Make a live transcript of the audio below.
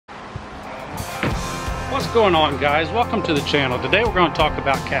What's going on, guys? Welcome to the channel. Today we're going to talk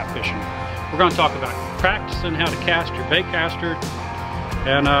about catfishing. We're going to talk about practicing how to cast your bait caster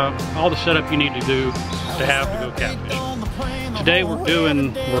and all the setup you need to do to go catfishing. Today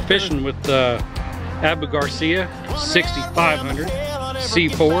we're fishing with Abu Garcia 6500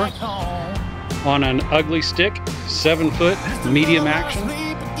 C4 on an ugly stick, 7-foot medium action.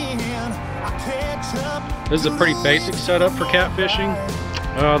 This is a pretty basic setup for catfishing.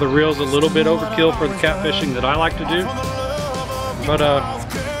 The reel's a little bit overkill for the catfishing that I like to do, but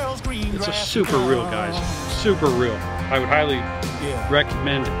it's a super reel, guys. Super reel. I would highly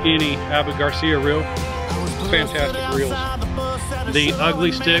recommend any Abu Garcia reel. Fantastic reels. The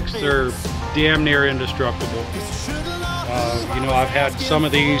ugly sticks, they're damn near indestructible. You know, I've had some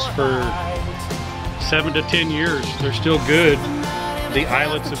of these for 7 to 10 years. They're still good. The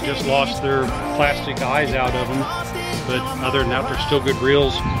eyelets have just lost their plastic eyes out of them, but other than that, they're still good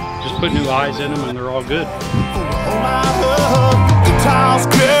reels. Just put new eyes in them and they're all good. Guitars,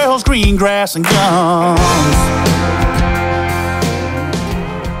 girls, green grass, and guns.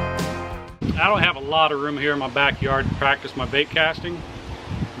 I don't have a lot of room here in my backyard to practice my bait casting,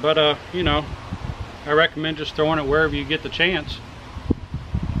 but you know, I recommend just throwing it wherever you get the chance,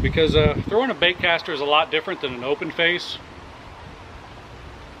 because throwing a bait caster is a lot different than an open face.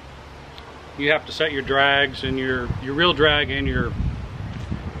 You have to set your drags and your reel drag and your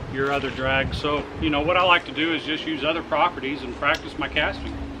other drag. So, you know, what I like to do is just use other properties and practice my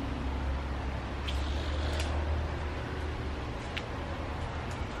casting.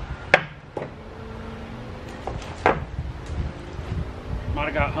 Might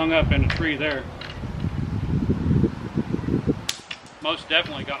have got hung up in a tree there. Most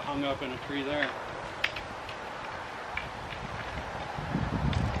definitely got hung up in a tree there.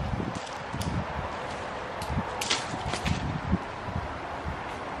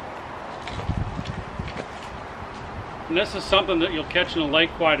 And this is something that you'll catch in the lake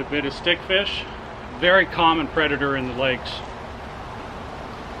quite a bit, is stickfish. Very common predator in the lakes.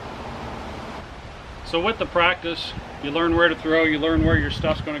 So with the practice, you learn where to throw, you learn where your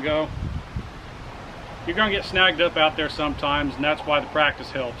stuff's going to go. You're going to get snagged up out there sometimes, and that's why the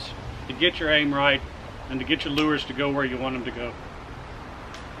practice helps. To get your aim right and to get your lures to go where you want them to go.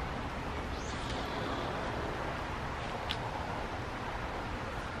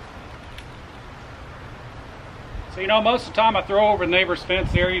 So, you know, most of the time I throw over the neighbor's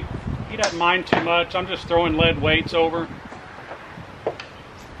fence there. He doesn't mind too much. I'm just throwing lead weights over.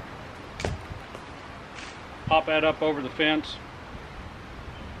 Pop that up over the fence.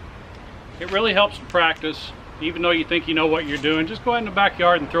 It really helps to practice. Even though you think you know what you're doing, just go out in the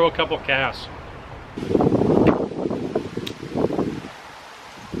backyard and throw a couple casts.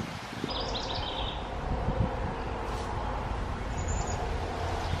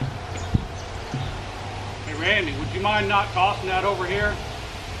 Randy, would you mind not tossing that over here?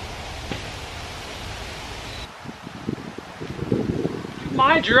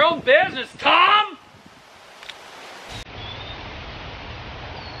 Mind your own business, Tom!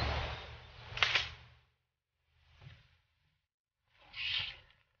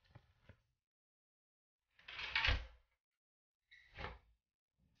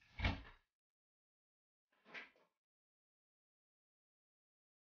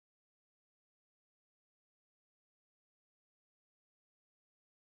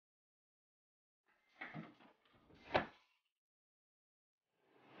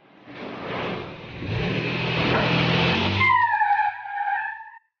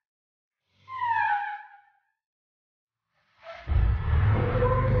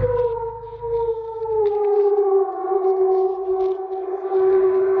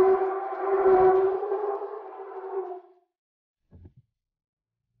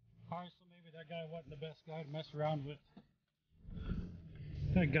 So maybe that guy wasn't the best guy to mess around with.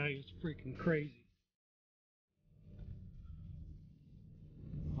 That guy is freaking crazy.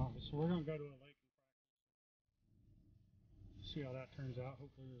 Alright, so we're going to go to a lake and practice. See how that turns out.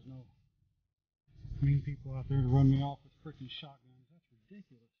 Hopefully there's no mean people out there to run me off with freaking shotguns. That's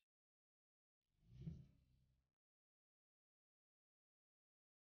ridiculous.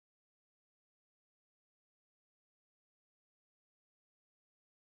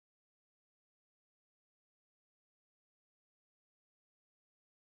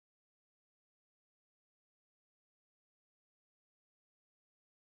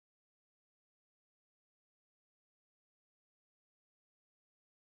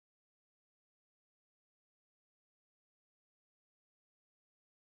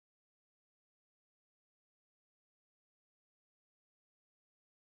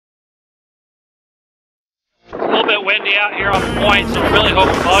 A little bit windy out here on the point, so I'm really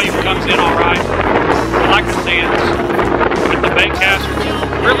hoping volume comes in all right. like I say, it's, with the bait casters, it's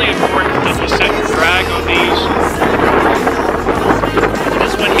really important that you set your drag on these.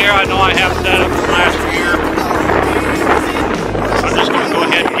 This one here I know I have set up from last year. So I'm just going to go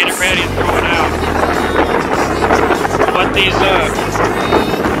ahead and get it ready and throw it out. What these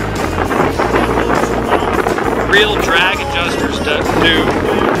real drag adjusters do,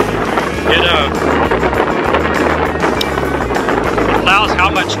 it allows how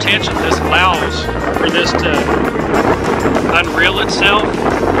much tension this allows for this to unreel itself.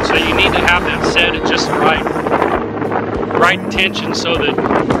 So you need to have that set at just the right tension so that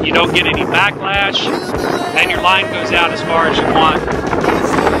you don't get any backlash and your line goes out as far as you want.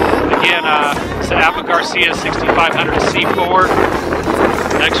 Again, it's the Abu Garcia 6500 C4.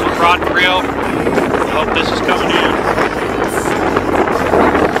 Excellent rod and reel. I hope this is coming in.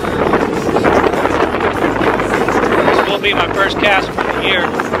 This will be my first cast for the year.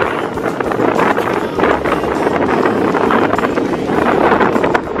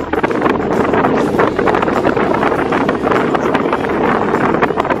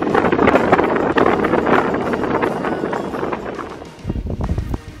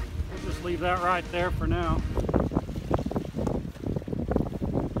 We'll just leave that right there for now.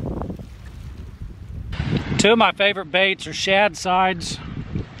 Two of my favorite baits are shad sides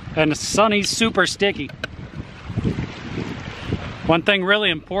and the Sunny's super sticky. One thing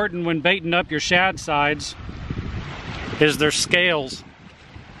really important when baiting up your shad sides is their scales.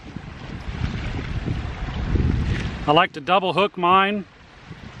 I like to double hook mine.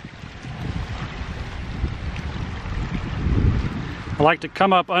 I like to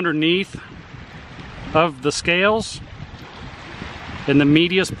come up underneath of the scales in the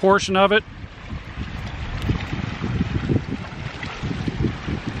meatiest portion of it.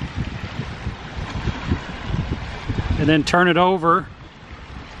 And then turn it over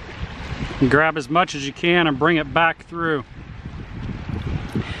and grab as much as you can and bring it back through.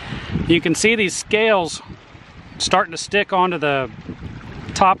 You can see these scales starting to stick onto the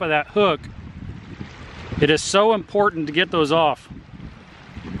top of that hook. It is so important to get those off.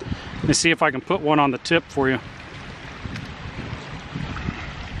 Let me see if I can put one on the tip for you.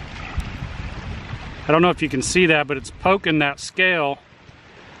 I don't know if you can see that, but it's poking that scale.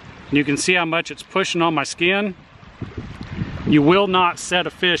 And you can see how much it's pushing on my skin. You will not set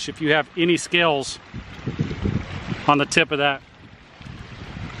a fish if you have any scales on the tip of that.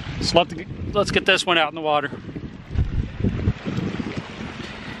 So let's get this one out in the water.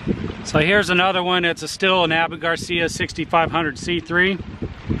 So here's another one. It's still an Abu Garcia 6500 C3.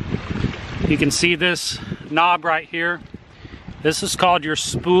 You can see this knob right here. This is called your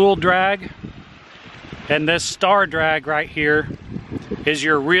spool drag. And this star drag right here is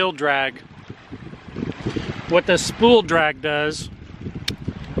your reel drag. What the spool drag does,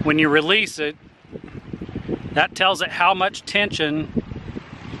 when you release it, that tells it how much tension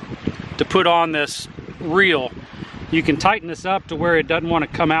to put on this reel. You can tighten this up to where it doesn't want to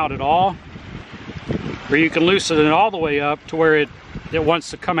come out at all, or you can loosen it all the way up to where it wants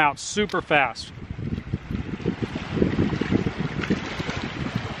to come out super fast.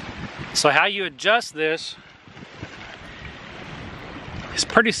 So how you adjust this is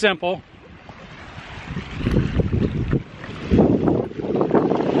pretty simple.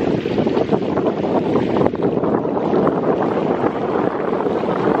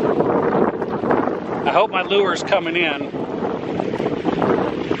 I hope my lure's coming in.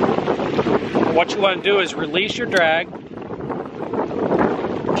 What you want to do is release your drag,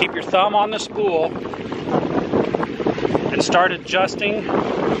 keep your thumb on the spool, and start adjusting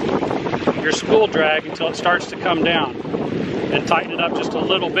your spool drag until it starts to come down, and tighten it up just a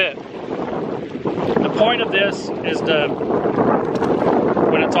little bit. The point of this is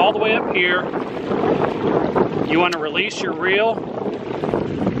when it's all the way up here, you want to release your reel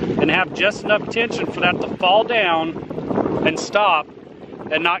and have just enough tension for that to fall down and stop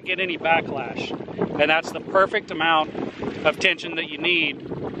and not get any backlash. And that's the perfect amount of tension that you need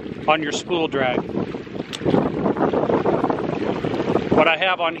on your spool drag. What I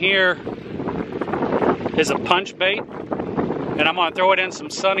have on here is a punch bait, and I'm gonna throw it in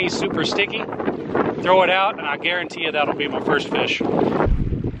some Sunny Super Sticky, throw it out, and I guarantee you that'll be my first fish.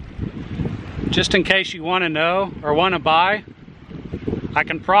 Just in case you wanna know or wanna buy, I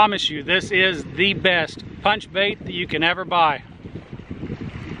can promise you this is the best punch bait that you can ever buy.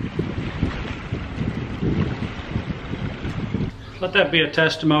 Let that be a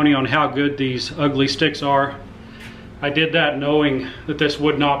testimony on how good these ugly sticks are. I did that knowing that this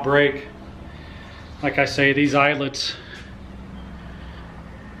would not break. Like I say, these eyelets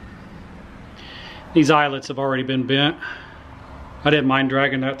have already been bent. I didn't mind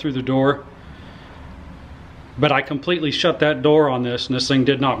dragging that through the door. But I completely shut that door on this and this thing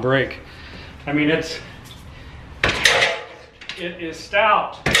did not break. I mean, it is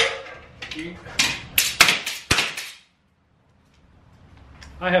stout.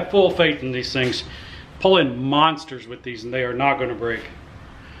 I have full faith in these things. Pull in monsters with these and they are not going to break.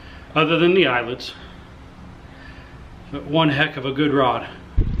 Other than the eyelets. But one heck of a good rod.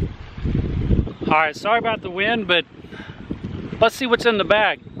 Alright, sorry about the wind, but let's see what's in the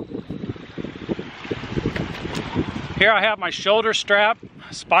bag. Here I have my shoulder strap,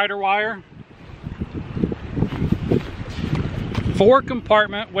 spider wire,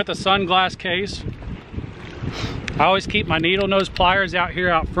 4-compartment with a sunglass case. I always keep my needle nose pliers out here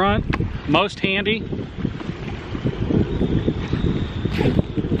out front, most handy.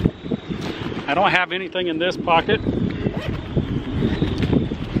 I don't have anything in this pocket.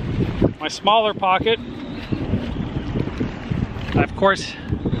 My smaller pocket, I of course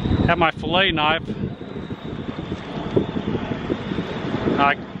have my fillet knife.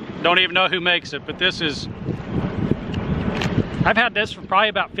 I don't even know who makes it, but this is, I've had this for probably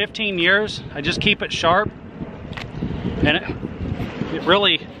about 15 years. I just keep it sharp, and it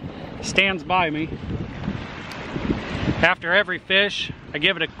really stands by me. After every fish, I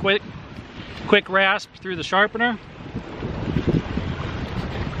give it a quick rasp through the sharpener.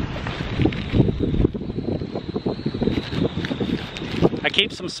 I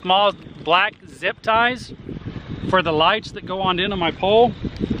keep some small black zip ties for the lights that go on into my pole.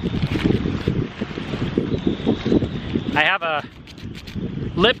 I have a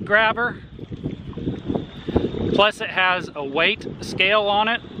lip grabber, plus it has a weight scale on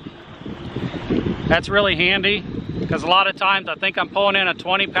it. That's really handy because a lot of times I think I'm pulling in a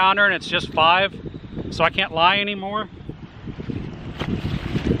 20-pounder and it's just 5, so I can't lie anymore.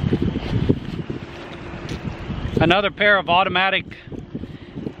 Another pair of automatic,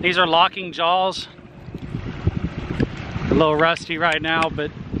 these are locking jaws. A little rusty right now,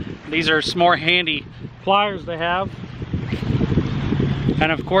 but these are some more handy pliers to have.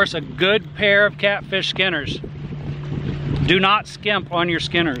 And of course, a good pair of catfish skinners. Do not skimp on your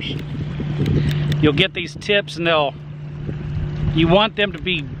skinners. You'll get these tips and you want them to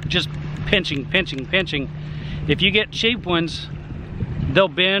be just pinching. If you get cheap ones, they'll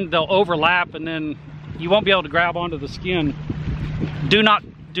bend, they'll overlap, and then you won't be able to grab onto the skin. Do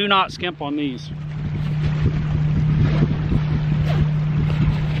not skimp on these.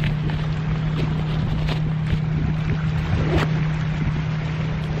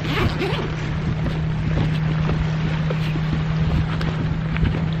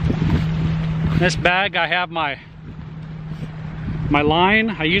 This bag, I have my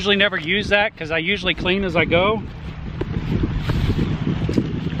line. I usually never use that because I usually clean as I go.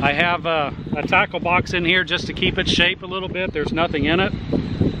 I have a tackle box in here just to keep it shape a little bit. There's nothing in it.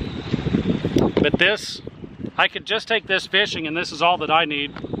 But this, I could just take this fishing and this is all that I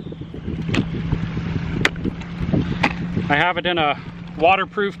need. I have it in a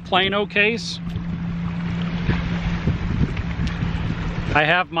waterproof Plano case. I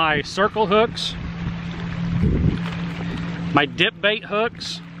have my circle hooks, my dip bait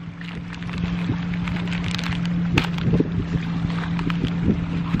hooks,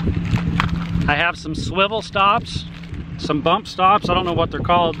 I have some swivel stops, some bump stops, I don't know what they're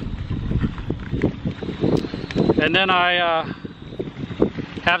called, and then I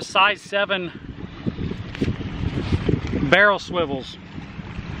have size 7 barrel swivels.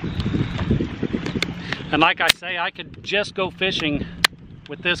 And like I say, I could just go fishing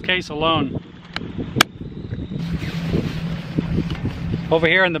with this case alone. Over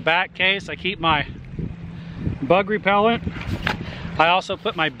here in the back case, I keep my bug repellent. I also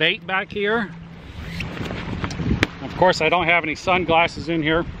put my bait back here. Of course, I don't have any sunglasses in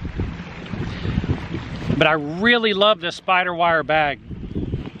here. But I really love this spider wire bag.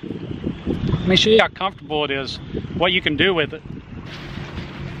 Let me show you how comfortable it is, what you can do with it.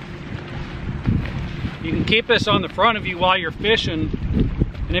 You can keep this on the front of you while you're fishing,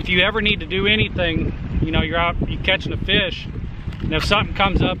 and if you ever need to do anything, you know, you're catching a fish, and if something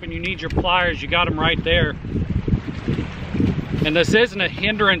comes up and you need your pliers, you got them right there. And this isn't a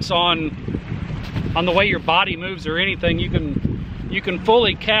hindrance on the way your body moves or anything. You can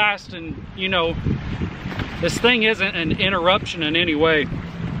fully cast, and you know, this thing isn't an interruption in any way.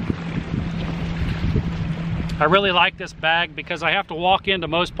 I really like this bag because I have to walk into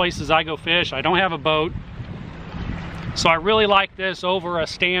most places I go fish. I don't have a boat. So I really like this over a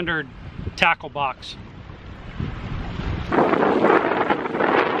standard tackle box.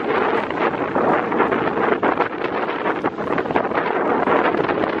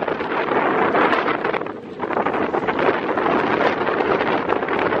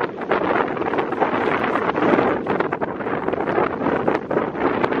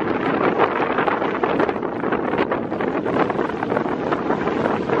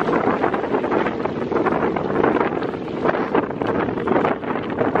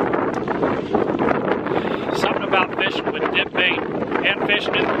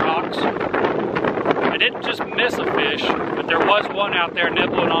 there was one out there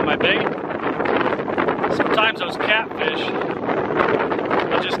nibbling on my bait. Sometimes those catfish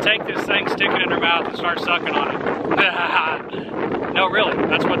will just take this thing, stick it in their mouth, and start sucking on it. No, really,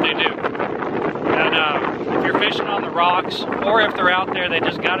 that's what they do. And if you're fishing on the rocks, or if they're out there, they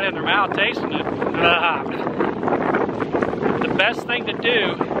just got it in their mouth tasting it. The best thing to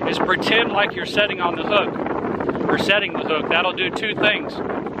do is pretend like you're setting on the hook, or setting the hook. That'll do two things.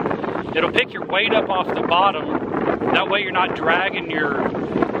 It'll pick your weight up off the bottom. That way you're not dragging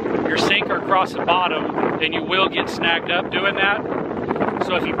your sinker across the bottom, and you will get snagged up doing that.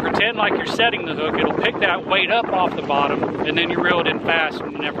 So if you pretend like you're setting the hook, it'll pick that weight up off the bottom, and then you reel it in fast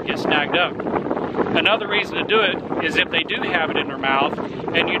and you never get snagged up. Another reason to do it is if they do have it in their mouth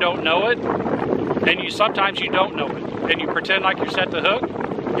and you don't know it, and sometimes you don't know it, and you pretend like you set the hook,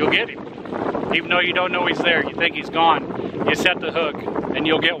 you'll get him. Even though you don't know he's there, you think he's gone, you set the hook and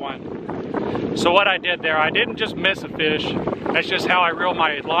you'll get one. So what I did there, I didn't just miss a fish. That's just how I reel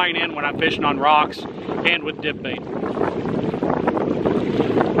my line in when I'm fishing on rocks and with dip bait.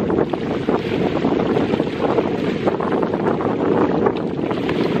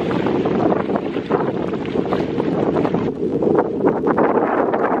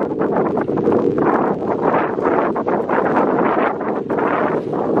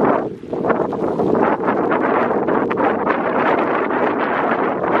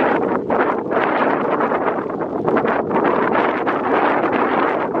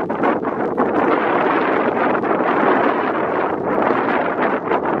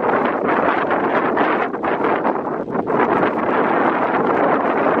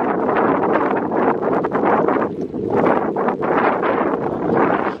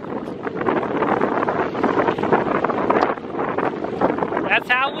 That's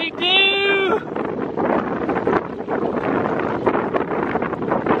how we do!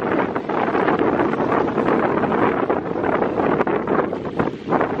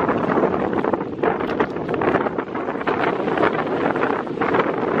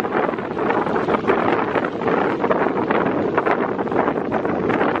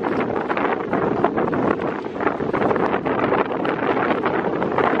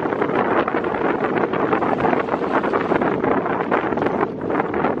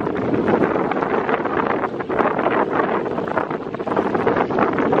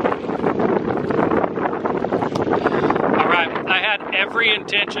 Every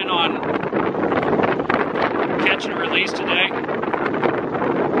intention on catch and release today.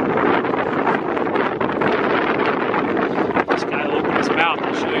 This guy will open his mouth,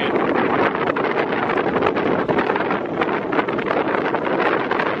 I'll show you.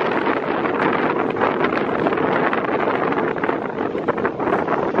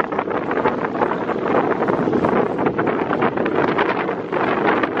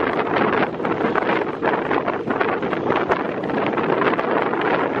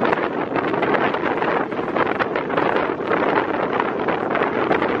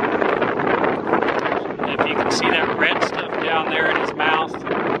 See that red stuff down there in his mouth?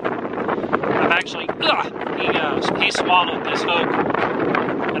 I'm actually, he swallowed this hook,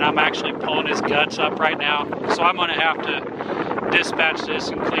 and I'm actually pulling his guts up right now. So I'm gonna have to dispatch this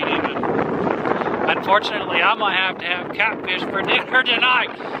and clean him. And unfortunately, I'm gonna have to have catfish for dinner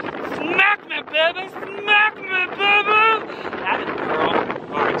tonight. Smack me, baby! Smack me, baby! That is girl.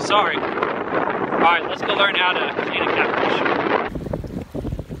 All right, sorry. All right, let's go learn how to clean a catfish.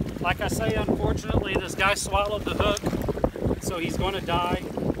 Like I say, unfortunately, this guy swallowed the hook, so he's going to die.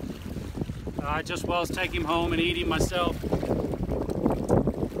 I just well as take him home and eat him myself.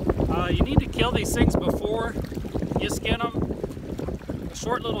 You need to kill these things before you skin them. A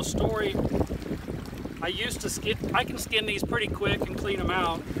short little story. I can skin these pretty quick and clean them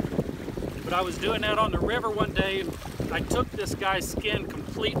out. But I was doing that on the river one day, and I took this guy's skin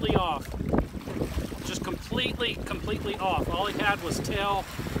completely off. Just completely off. All he had was tail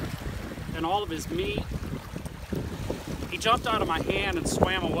and all of his meat. He jumped out of my hand and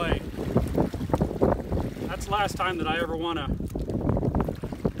swam away. That's the last time that I ever want to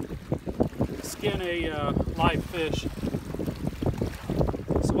skin a live fish.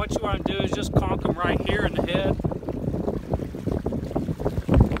 So what you want to do is just conk them right here in the head.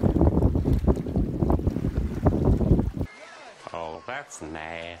 Oh, that's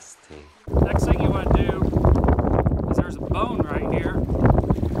nasty. Next thing you want to do is there's a bone right here.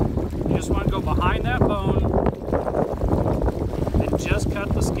 You just want to go behind that bone and just cut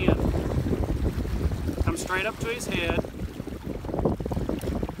the skin. Come straight up to his head,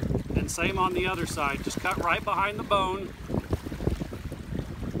 and same on the other side. Just cut right behind the bone.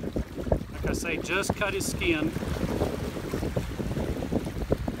 Like I say, just cut his skin.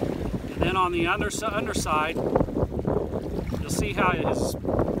 And then on the underside, see how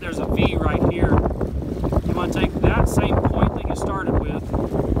there's a V right here. You want to take that same point that you started with,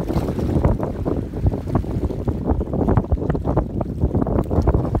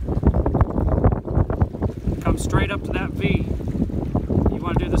 come straight up to that V. You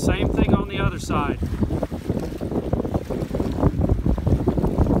want to do the same thing on the other side.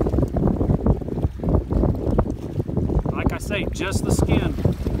 Like I say, just the skin.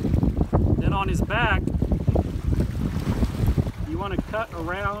 Then on his back, you want to cut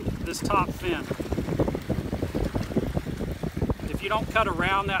around this top fin. If you don't cut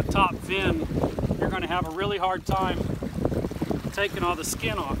around that top fin, you're going to have a really hard time taking all the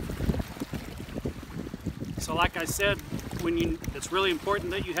skin off. So like I said, it's really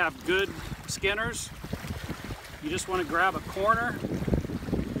important that you have good skinners. You just want to grab a corner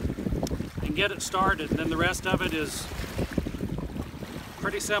and get it started, and then the rest of it is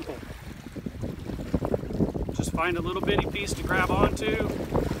pretty simple. Just find a little bitty piece to grab onto.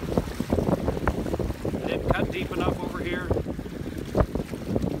 It didn't cut deep enough over here.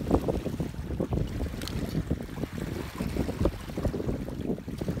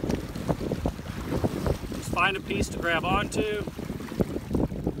 Just find a piece to grab onto.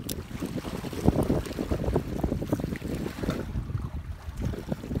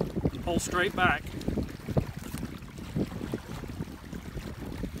 Pull straight back.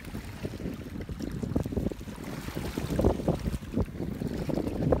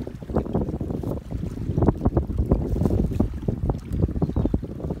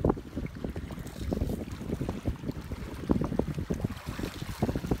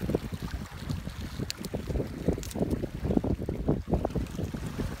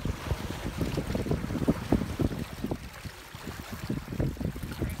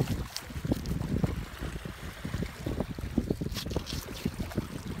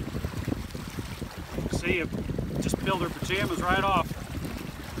 See, it just peeled her pajamas right off.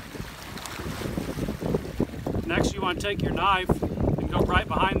 Next, you want to take your knife and go right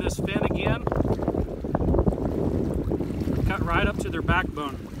behind this fin again. Cut right up to their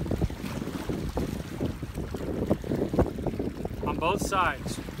backbone. On both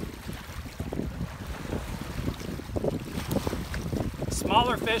sides.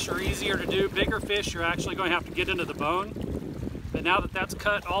 Smaller fish are easier to do. Bigger fish, you're actually going to have to get into the bone. But now that that's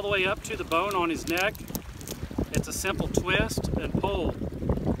cut all the way up to the bone on his neck, it's a simple twist and pull.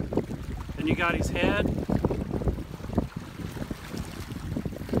 Then you got his head.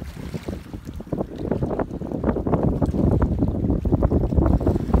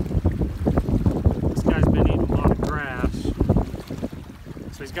 This guy's been eating a lot of grass,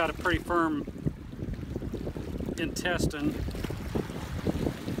 so he's got a pretty firm intestine.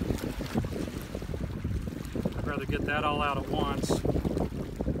 I'd rather get that all out at once.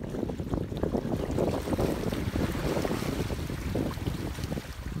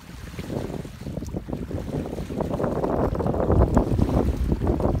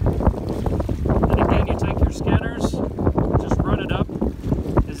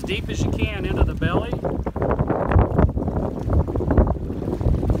 Deep as you can into the belly.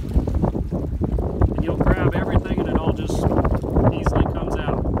 And you'll grab everything and it all just easily comes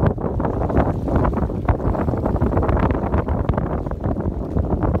out.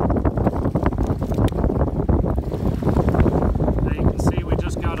 Now you can see we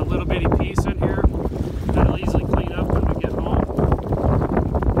just got a little bitty piece in here that'll easily clean up when we get home.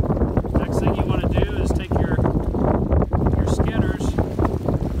 Next thing you want to do is take your skinners,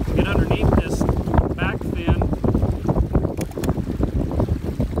 get underneath this back fin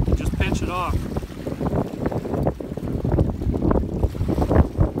and just pinch it off.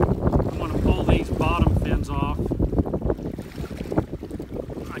 I want to pull these bottom fins off.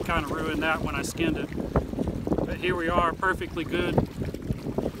 I kind of ruined that when I skinned it. But here we are, perfectly good.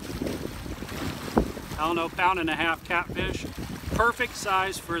 I don't know, £1.5 catfish. Perfect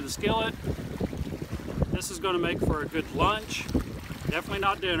size for the skillet. This is going to make for a good lunch. Definitely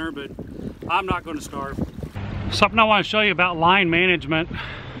not dinner, but I'm not going to starve. Something I want to show you about line management.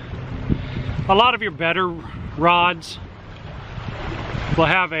 A lot of your better rods will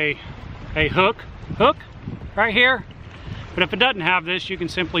have a hook right here. But if it doesn't have this, you can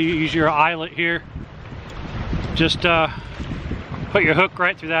simply use your eyelet here. Just put your hook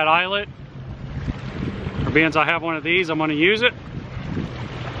right through that eyelet. For being I have one of these, I'm going to use it.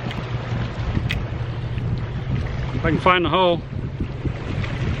 If I can find the hole.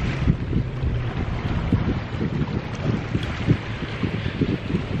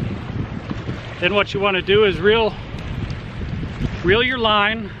 Then what you want to do is reel your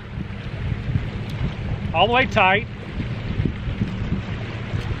line all the way tight.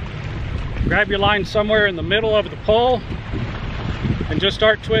 Grab your line somewhere in the middle of the pole just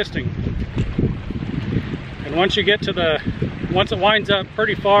start twisting. And once you get to once it winds up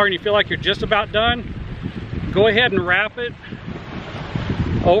pretty far and you feel like you're just about done, go ahead and wrap it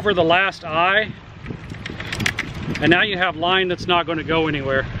over the last eye. And now you have line that's not going to go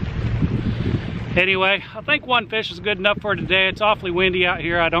anywhere. Anyway, I think one fish is good enough for today. It's awfully windy out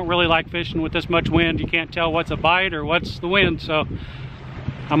here. I don't really like fishing with this much wind. You can't tell what's a bite or what's the wind. So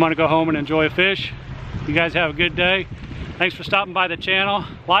I'm going to go home and enjoy a fish. You guys have a good day. Thanks for stopping by the channel.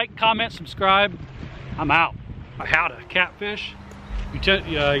 Like, comment, subscribe. I'm out. How to catfish.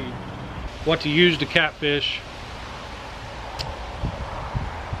 What to use to catfish.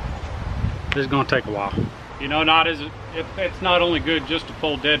 This is going to take a while. You know, it's not only good just to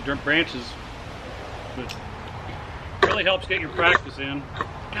pull dead branches, but it really helps get your practice in.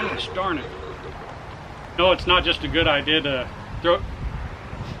 Gosh darn it. No, it's not just a good idea to throw.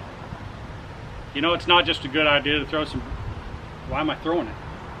 You know, it's not just a good idea to throw some. Why am I throwing it?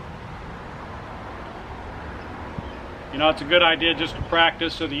 You know, it's a good idea just to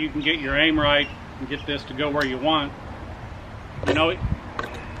practice so that you can get your aim right and get this to go where you want. You know, if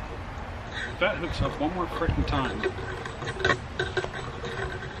that hooks up one more freaking time.